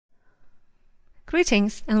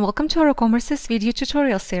Greetings and welcome to Orocommerce's video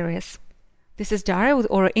tutorial series. This is Dara with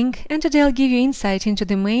Oro Inc. and today I'll give you insight into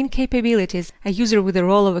the main capabilities a user with the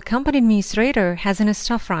role of a company administrator has in a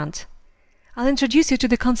storefront. I'll introduce you to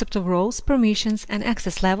the concept of roles, permissions, and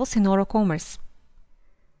access levels in Orocommerce.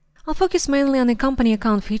 I'll focus mainly on the company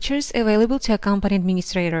account features available to a company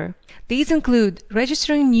administrator. These include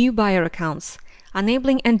registering new buyer accounts,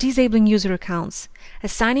 enabling and disabling user accounts,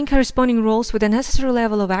 assigning corresponding roles with a necessary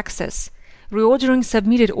level of access, reordering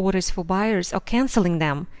submitted orders for buyers or canceling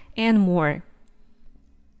them, and more.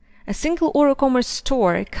 A single Orocommerce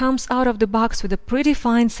store comes out of the box with a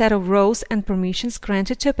predefined set of roles and permissions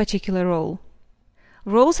granted to a particular role.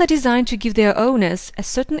 Roles are designed to give their owners a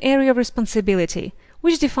certain area of responsibility,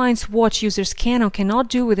 which defines what users can or cannot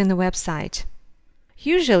do within the website.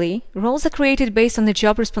 Usually, roles are created based on the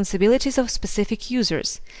job responsibilities of specific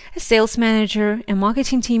users, a sales manager, a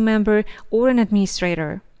marketing team member, or an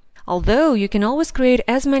administrator. Although you can always create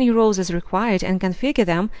as many roles as required and configure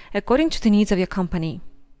them according to the needs of your company.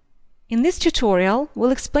 In this tutorial,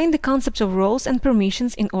 we'll explain the concept of roles and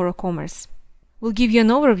permissions in Orocommerce. We'll give you an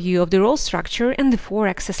overview of the role structure and the 4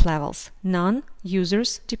 access levels: none,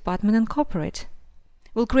 users, department, and corporate.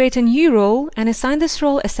 We'll create a new role and assign this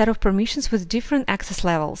role a set of permissions with different access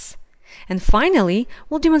levels. And finally,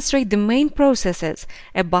 we'll demonstrate the main processes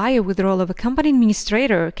a buyer with the role of a company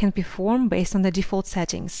administrator can perform based on the default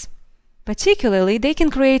settings. Particularly, they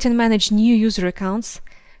can create and manage new user accounts,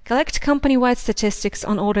 collect company-wide statistics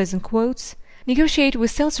on orders and quotes, negotiate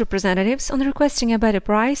with sales representatives on requesting a better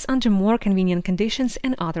price under more convenient conditions,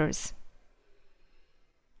 and others.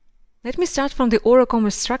 Let me start from the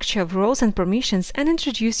Orocommerce structure of roles and permissions and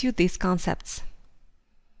introduce you these concepts.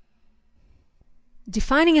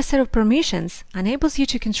 Defining a set of permissions enables you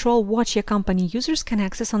to control what your company users can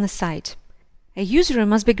access on the site. A user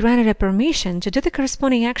must be granted a permission to do the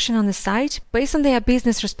corresponding action on the site based on their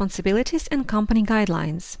business responsibilities and company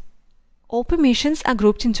guidelines. All permissions are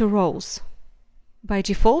grouped into roles. By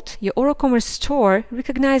default, your Orocommerce store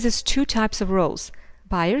recognizes 2 types of roles: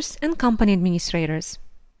 buyers and company administrators.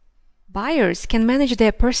 Buyers can manage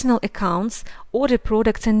their personal accounts, order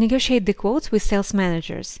products, and negotiate the quotes with sales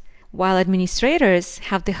managers, while administrators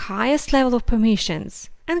have the highest level of permissions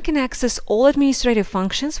and can access all administrative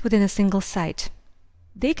functions within a single site.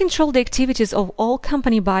 They control the activities of all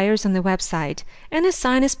company buyers on the website and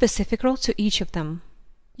assign a specific role to each of them.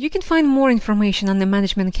 You can find more information on the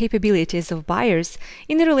management capabilities of buyers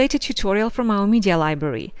in the related tutorial from our media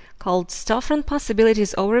library called Storefront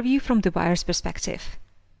Possibilities Overview from the Buyer's Perspective.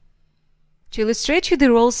 To illustrate you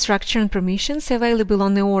the role structure and permissions available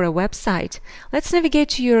on the Oro website, let's navigate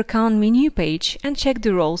to your account menu page and check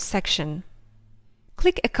the Roles section.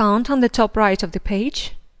 Click Account on the top right of the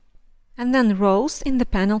page, and then Roles in the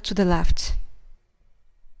panel to the left.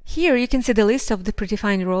 Here you can see the list of the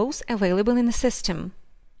predefined roles available in the system.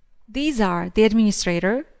 These are the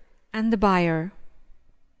administrator and the buyer.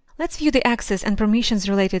 Let's view the access and permissions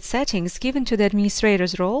related settings given to the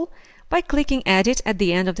administrator's role by clicking Edit at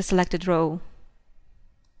the end of the selected row.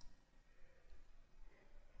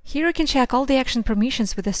 Here you can check all the action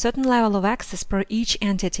permissions with a certain level of access per each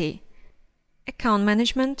entity: account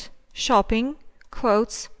management, shopping,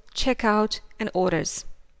 quotes, checkout, and orders.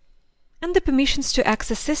 And the permissions to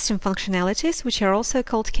access system functionalities, which are also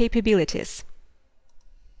called capabilities.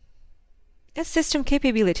 As system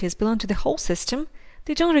capabilities belong to the whole system,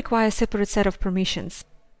 they don't require a separate set of permissions.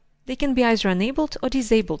 They can be either enabled or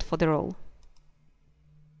disabled for the role.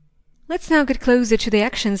 Let's now get closer to the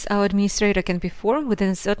actions our administrator can perform within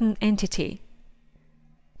a certain entity.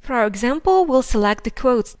 For our example, we'll select the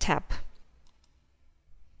Quotes tab.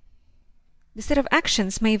 The set of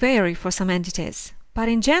actions may vary for some entities, but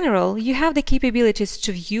in general, you have the capabilities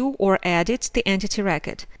to view or edit the entity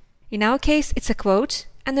record. In our case, it's a quote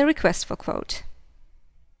and a request for quote.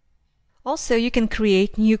 Also, you can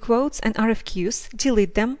create new quotes and RFQs,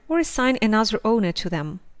 delete them, or assign another owner to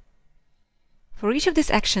them. For each of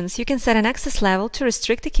these actions, you can set an access level to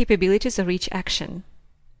restrict the capabilities of each action.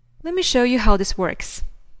 Let me show you how this works.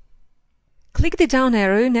 Click the down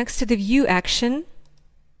arrow next to the View action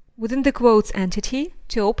within the Quotes entity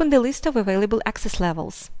to open the list of available access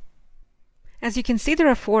levels. As you can see, there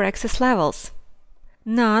are 4 access levels: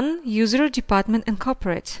 none, user, department, and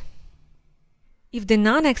corporate. If the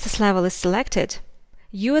non-access level is selected,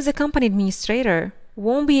 you as a company administrator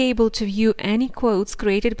won't be able to view any quotes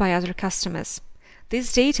created by other customers.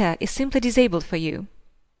 This data is simply disabled for you.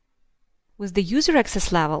 With the user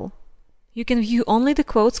access level, you can view only the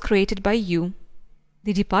quotes created by you.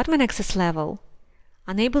 The department access level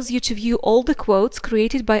enables you to view all the quotes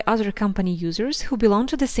created by other company users who belong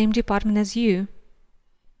to the same department as you.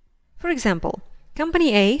 For example,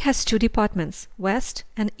 Company A has two departments, West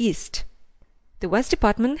and East. The West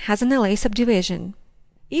department has an LA subdivision.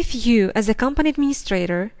 If you, as a company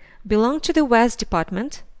administrator, belong to the West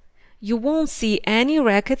department, you won't see any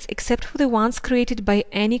records except for the ones created by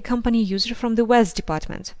any company user from the West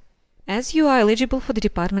department, as you are eligible for the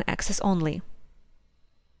department access only.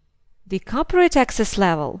 The corporate access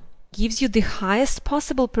level gives you the highest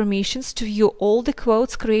possible permissions to view all the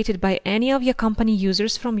quotes created by any of your company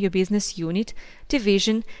users from your business unit,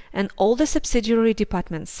 division, and all the subsidiary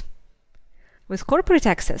departments. With corporate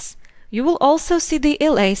access, you will also see the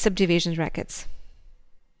LA subdivision records.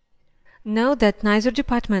 Note that neither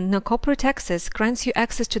department nor corporate access grants you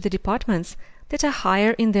access to the departments that are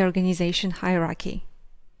higher in the organization hierarchy.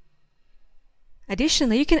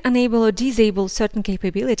 Additionally, you can enable or disable certain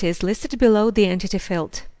capabilities listed below the entity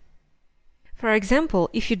field. For example,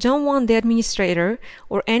 if you don't want the administrator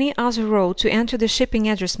or any other role to enter the shipping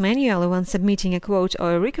address manually when submitting a quote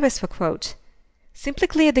or a request for quote, simply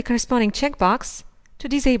click the corresponding checkbox to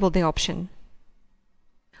disable the option.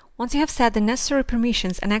 Once you have set the necessary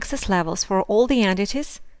permissions and access levels for all the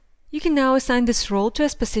entities, you can now assign this role to a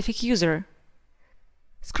specific user.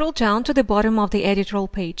 Scroll down to the bottom of the Edit Role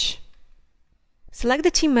page. Select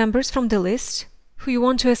the team members from the list who you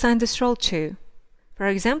want to assign this role to. For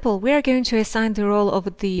example, we are going to assign the role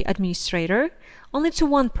of the administrator only to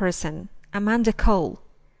one person, Amanda Cole,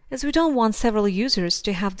 as we don't want several users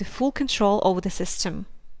to have the full control over the system.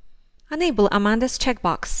 Enable Amanda's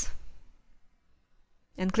checkbox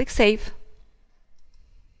and click Save.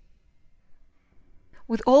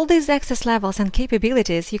 With all these access levels and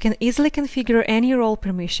capabilities, you can easily configure any role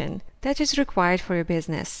permission that is required for your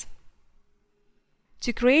business.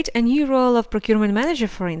 To create a new role of Procurement Manager,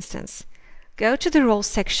 for instance, go to the Roles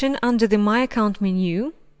section under the My Account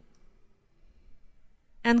menu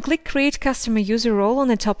and click Create Customer User Role on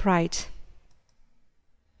the top right.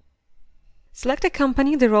 Select a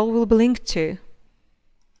company the role will be linked to.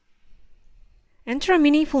 Enter a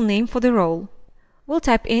meaningful name for the role. We'll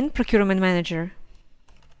type in Procurement Manager.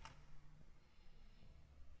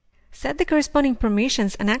 Set the corresponding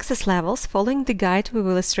permissions and access levels following the guide we've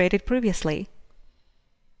illustrated previously.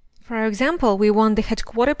 For example, we want the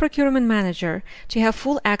Headquarter Procurement Manager to have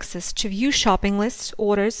full access to view shopping lists,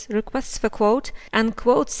 orders, requests for quote, and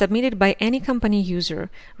quotes submitted by any company user,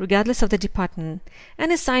 regardless of the department, and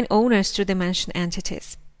assign owners to the mentioned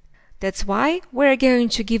entities. That's why we're going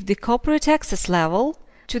to give the corporate access level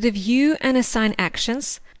to the view and assign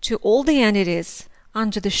actions to all the entities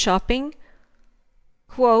under the shopping,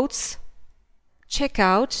 quotes,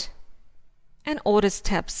 checkout, and orders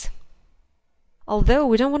tabs. Although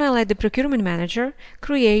we don't want to let the Procurement Manager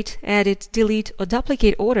create, edit, delete, or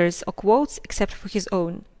duplicate orders or quotes except for his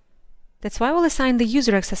own. That's why we'll assign the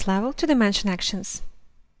user access level to the mentioned actions.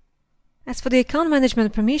 As for the account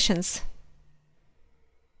management permissions,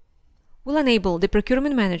 we'll enable the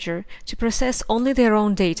Procurement Manager to process only their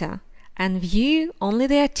own data and view only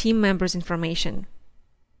their team members' information.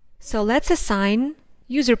 So let's assign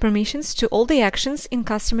user permissions to all the actions in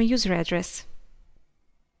Customer User Address.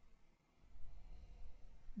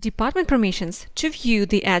 Department permissions to view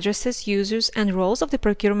the addresses, users, and roles of the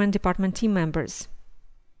Procurement Department team members.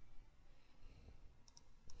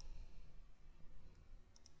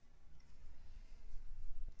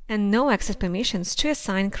 And no access permissions to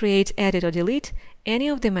assign, create, edit, or delete any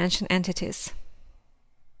of the mentioned entities.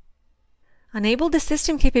 Enable the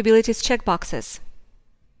System Capabilities checkboxes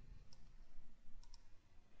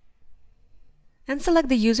and select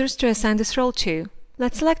the users to assign this role to.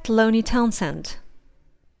 Let's select Lonnie Townsend.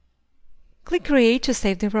 Click Create to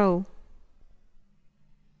save the role.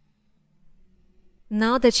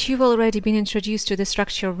 Now that you've already been introduced to the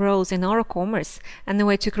structure of roles in OraCommerce and the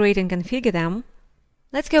way to create and configure them,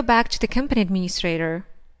 let's go back to the Company Administrator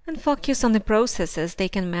and focus on the processes they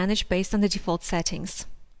can manage based on the default settings.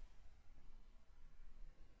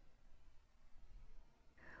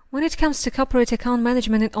 When it comes to corporate account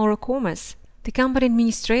management in OraCommerce, the Company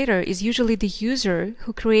Administrator is usually the user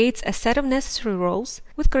who creates a set of necessary roles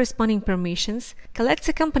with corresponding permissions, collects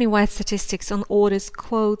a company-wide statistics on orders,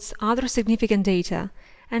 quotes, other significant data,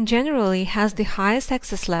 and generally has the highest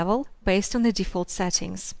access level based on the default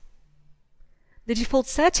settings. The default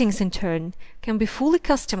settings, in turn, can be fully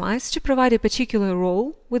customized to provide a particular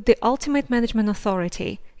role with the ultimate management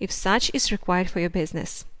authority, if such is required for your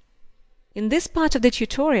business. In this part of the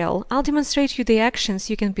tutorial, I'll demonstrate you the actions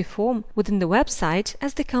you can perform within the website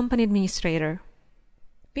as the Company Administrator.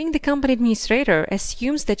 Being the Company Administrator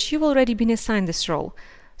assumes that you've already been assigned this role,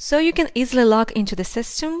 so you can easily log into the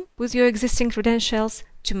system with your existing credentials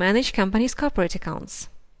to manage company's corporate accounts.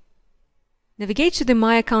 Navigate to the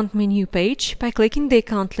My Account menu page by clicking the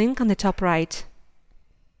account link on the top right.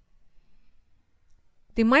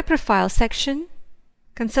 The My Profile section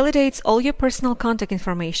consolidates all your personal contact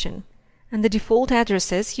information and the default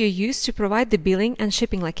addresses you use to provide the billing and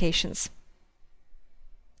shipping locations.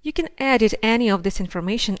 You can edit any of this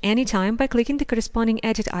information anytime by clicking the corresponding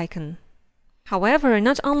edit icon. However,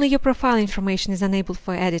 not only your profile information is enabled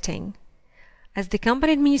for editing. As the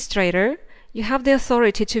company administrator, you have the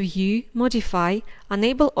authority to view, modify,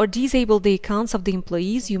 enable or disable the accounts of the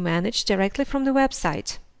employees you manage directly from the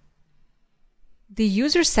website. The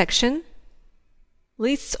User section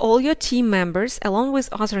lists all your team members along with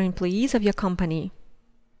other employees of your company.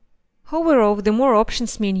 Hover over the More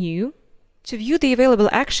Options menu to view the available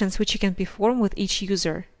actions which you can perform with each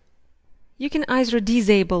user. You can either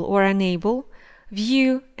disable or enable,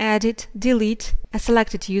 view, edit, delete a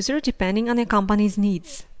selected user depending on your company's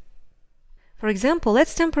needs. For example,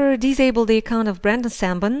 let's temporarily disable the account of Brandon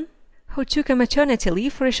Sambon, who took a maternity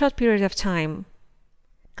leave for a short period of time.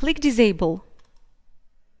 Click Disable.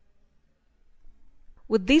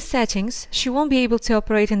 With these settings, she won't be able to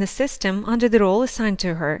operate in the system under the role assigned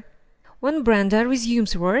to her. When Brenda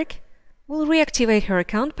resumes work, we'll reactivate her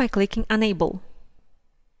account by clicking Enable.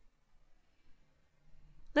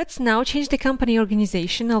 Let's now change the company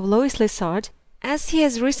organization of Lois Lessard, as he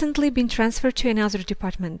has recently been transferred to another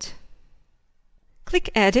department. Click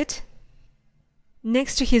Edit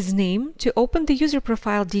next to his name to open the user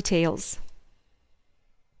profile details.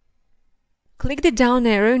 Click the down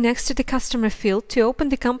arrow next to the customer field to open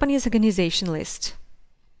the company's organization list.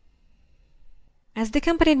 As the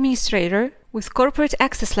company administrator with corporate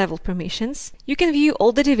access level permissions, you can view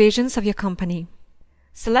all the divisions of your company.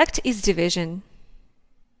 Select Each division.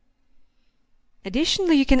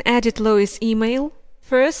 Additionally, you can edit Lois' email,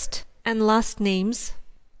 first and last names,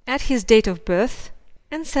 add his date of birth,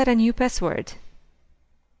 and set a new password.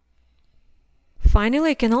 Finally,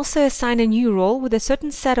 you can also assign a new role with a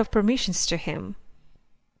certain set of permissions to him.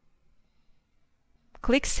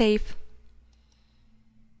 Click Save.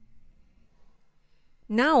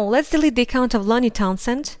 Now, let's delete the account of Lonnie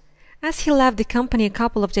Townsend, as he left the company a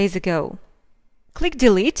couple of days ago. Click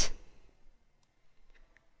Delete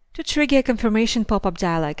to trigger a confirmation pop-up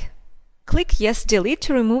dialog. Click Yes, Delete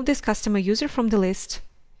to remove this customer user from the list.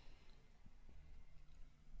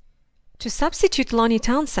 To substitute Lonnie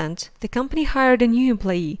Townsend, the company hired a new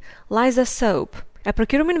employee, Liza Soap, a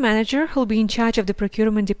procurement manager who will be in charge of the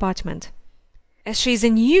procurement department. As she is a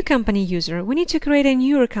new company user, we need to create a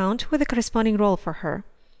new account with a corresponding role for her.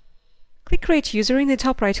 Click Create User in the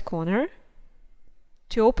top right corner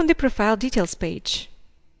to open the Profile Details page.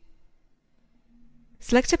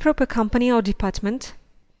 Select a proper company or department.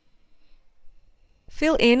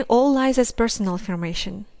 Fill in all Liza's personal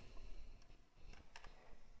information.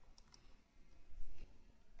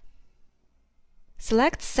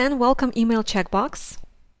 Select Send Welcome Email checkbox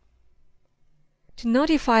to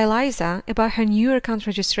notify Liza about her new account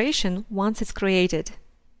registration once it's created.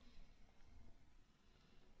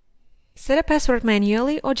 Set a password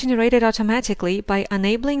manually or generate it automatically by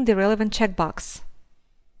enabling the relevant checkbox.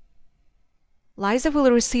 Liza will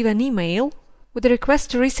receive an email with a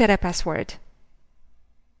request to reset a password.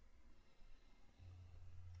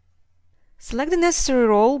 Select the necessary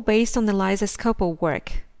role based on the Liza's scope of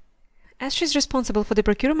work. As she's responsible for the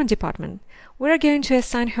procurement department, we are going to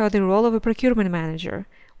assign her the role of a procurement manager,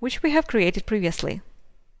 which we have created previously.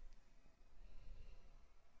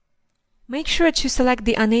 Make sure to select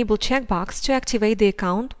the Enable checkbox to activate the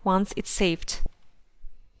account once it's saved.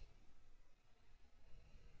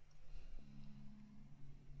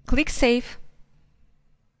 Click Save.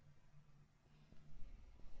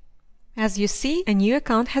 As you see, a new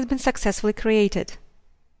account has been successfully created.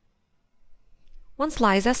 Once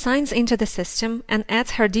Liza signs into the system and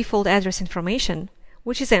adds her default address information,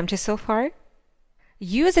 which is empty so far,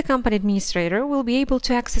 you as a company administrator will be able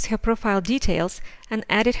to access her profile details and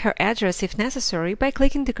edit her address if necessary by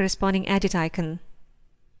clicking the corresponding edit icon.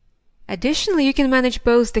 Additionally, you can manage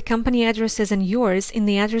both the company addresses and yours in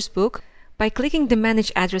the address book by clicking the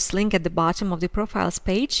Manage Address link at the bottom of the Profiles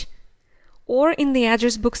page or in the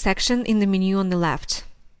Address Book section in the menu on the left.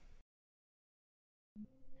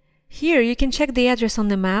 Here you can check the address on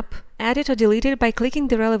the map, add it or delete it by clicking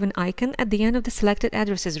the relevant icon at the end of the Selected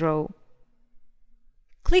Addresses row.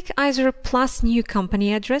 Click either plus New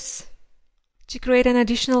Company Address to create an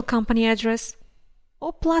additional company address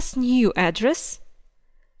or plus New Address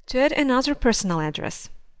to add another personal address.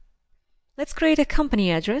 Let's create a company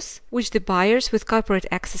address which the buyers with corporate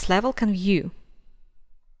access level can view.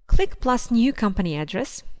 Click plus New Company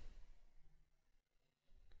Address.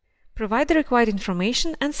 Provide the required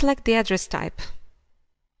information and select the address type.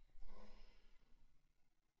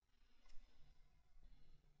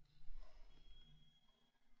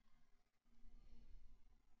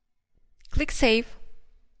 Click Save.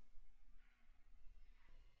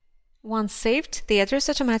 Once saved, the address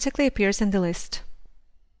automatically appears in the list.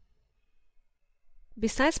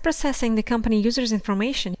 Besides processing the company users'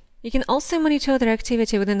 information, you can also monitor their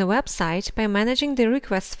activity within the website by managing the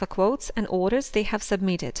requests for quotes and orders they have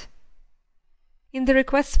submitted. In the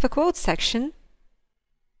Requests for Quotes section,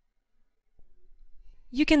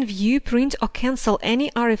 you can view, print, or cancel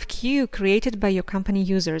any RFQ created by your company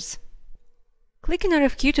users. Click on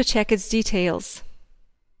RFQ to check its details.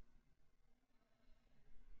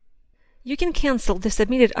 You can cancel the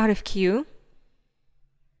submitted RFQ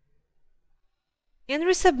and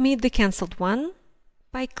resubmit the cancelled one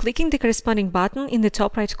by clicking the corresponding button in the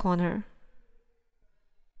top right corner.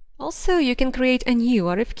 Also, you can create a new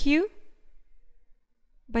RFQ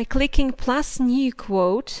by clicking plus New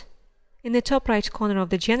Quote in the top right corner of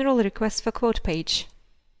the General Request for Quote page.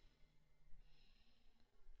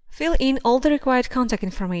 Fill in all the required contact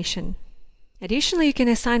information. Additionally, you can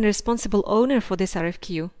assign a responsible owner for this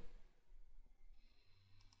RFQ.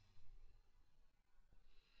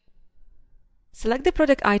 Select the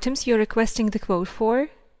product items you are requesting the quote for.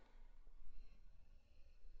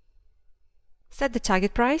 Set the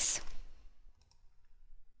target price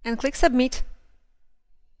and click Submit.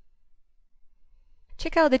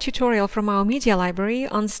 Check out the tutorial from our media library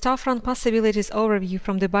on Storefront Possibilities Overview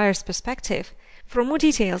from the buyer's perspective for more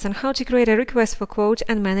details on how to create a request for quote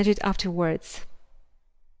and manage it afterwards.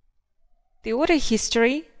 The order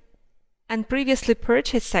history and previously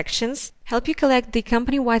purchased sections help you collect the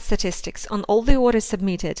company-wide statistics on all the orders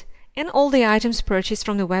submitted and all the items purchased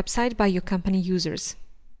from the website by your company users.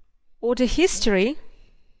 Order history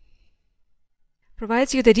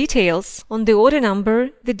provides you the details on the order number,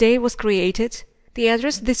 the day it was created, the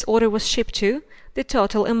address this order was shipped to, the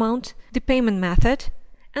total amount, the payment method,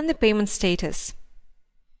 and the payment status.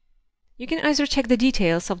 You can either check the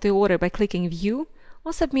details of the order by clicking View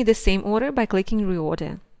or submit the same order by clicking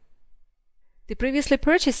Reorder. The Previously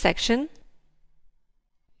Purchased section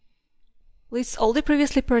lists all the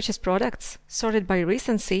previously purchased products, sorted by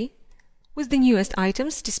recency, with the newest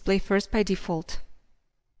items displayed first by default.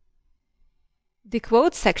 The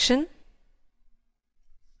Quote section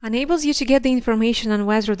enables you to get the information on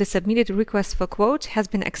whether the submitted request for quote has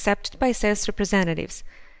been accepted by sales representatives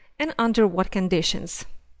and under what conditions.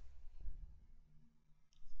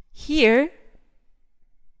 Here,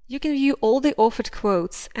 you can view all the offered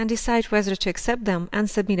quotes and decide whether to accept them and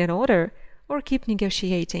submit an order or keep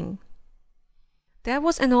negotiating. That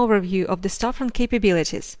was an overview of the Storefront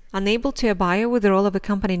capabilities enabled to a buyer with the role of a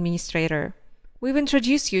company administrator. We've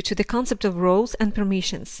introduced you to the concept of roles and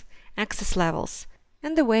permissions, access levels,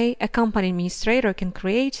 and the way a company administrator can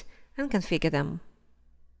create and configure them.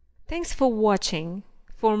 Thanks for watching.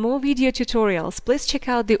 For more video tutorials, please check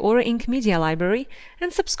out the Aura Inc. Media Library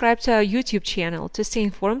and subscribe to our YouTube channel to stay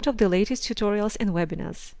informed of the latest tutorials and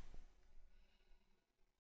webinars.